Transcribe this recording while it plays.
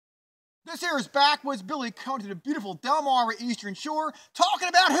This here is Backwoods Billy coming to the beautiful Delmarva Eastern Shore, talking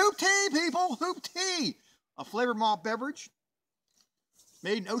about hoop tea, people. Hoop tea, a flavored malt beverage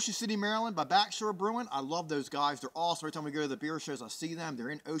made in Ocean City, Maryland by Backshore Brewing. I love those guys. They're awesome. Every time we go to the beer shows, I see them. They're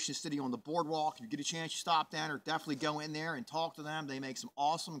in Ocean City on the boardwalk. If you get a chance, you stop down there, definitely go in there and talk to them. They make some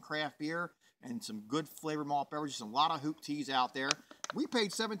awesome craft beer and some good flavored malt beverages. A lot of hoop teas out there. We paid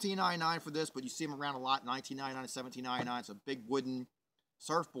 $17.99 for this, but you see them around a lot, $19.99 to $17.99. It's a big wooden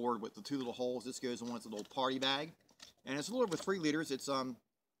surfboard with the two little holes. This goes in one. It's a little party bag, and it's a little over 3 liters. It's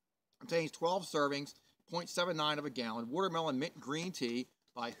contains 12 servings, 0.79 of a gallon. Watermelon mint green tea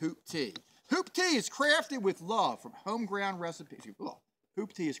by Hoop Tea. Hoop Tea is crafted with love from homegrown recipes.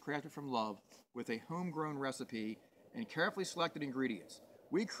 Hoop Tea is crafted from love with a homegrown recipe and carefully selected ingredients.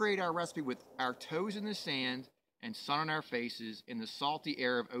 We create our recipe with our toes in the sand and sun on our faces in the salty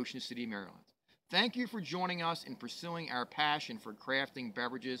air of Ocean City, Maryland. Thank you for joining us in pursuing our passion for crafting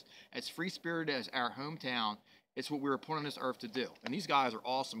beverages as free-spirited as our hometown. It's what we were put on this earth to do. And these guys are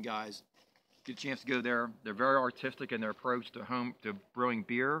awesome guys. Get a chance to go there. They're very artistic in their approach to brewing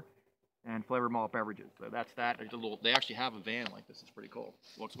beer and flavored malt beverages. So that's that. They actually have a van like this. It's pretty cool.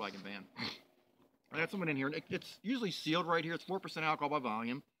 Volkswagen van. I got someone in here. It's usually sealed right here. It's 4% alcohol by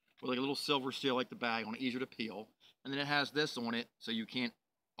volume with like a little silver seal like the bag on it, easier to peel. And then it has this on it so you can't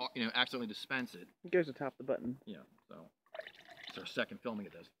accidentally dispense it. It goes atop the button. Yeah, so it's our second filming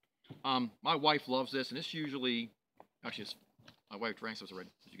of this. My wife loves this, and this usually, actually, my wife drinks this already,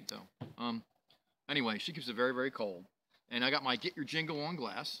 as you can tell. Anyway, she keeps it very, very cold. And I got my Get Your Jingle On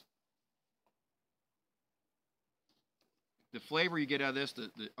glass. The flavor you get out of this, the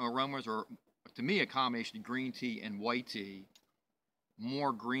aromas are, to me, a combination of green tea and white tea.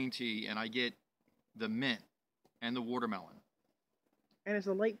 More green tea, and I get the mint and the watermelon. And it's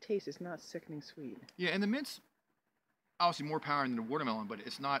a light taste. It's not sickening sweet. Yeah, and the mint's obviously more power than the watermelon, but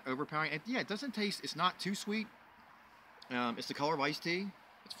it's not overpowering. And yeah, it doesn't taste, it's not too sweet. It's the color of iced tea.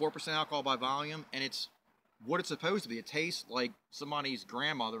 It's 4% alcohol by volume, and it's what it's supposed to be. It tastes like somebody's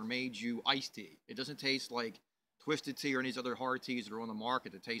grandmother made you iced tea. It doesn't taste like Twisted Tea or any of these other hard teas that are on the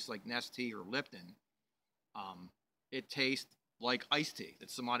market that taste like Nestea or Lipton. It tastes like iced tea that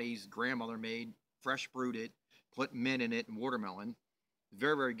somebody's grandmother made, fresh brewed it, put mint in it and watermelon.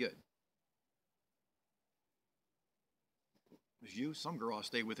 Very, very good. It was you? Some girl I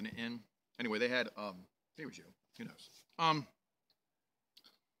stayed with in an inn. Anyway, they had, I think it was you. Who knows?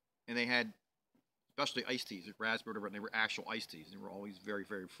 And they had especially iced teas, raspberry, and they were actual iced teas. And they were always very,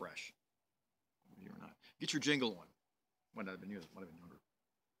 very fresh. You or not. Get your jingle on. Might not have been you. Might have been younger.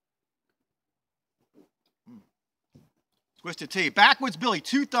 Twisted Tea. Backwoods Billy,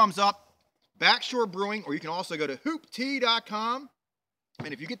 2 thumbs up. Backshore Brewing, or you can also go to hooptea.com.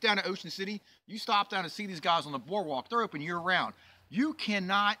 And if you get down to Ocean City, you stop down and see these guys on the boardwalk. They're open year-round. You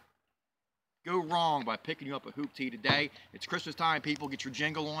cannot go wrong by picking you up a hoop tea today. It's Christmas time, people. Get your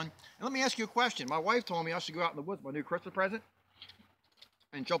jingle on. And let me ask you a question. My wife told me I should go out in the woods, my new Christmas present,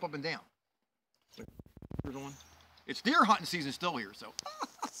 and jump up and down. It's deer hunting season still here, so.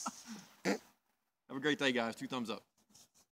 Have a great day, guys. 2 thumbs up.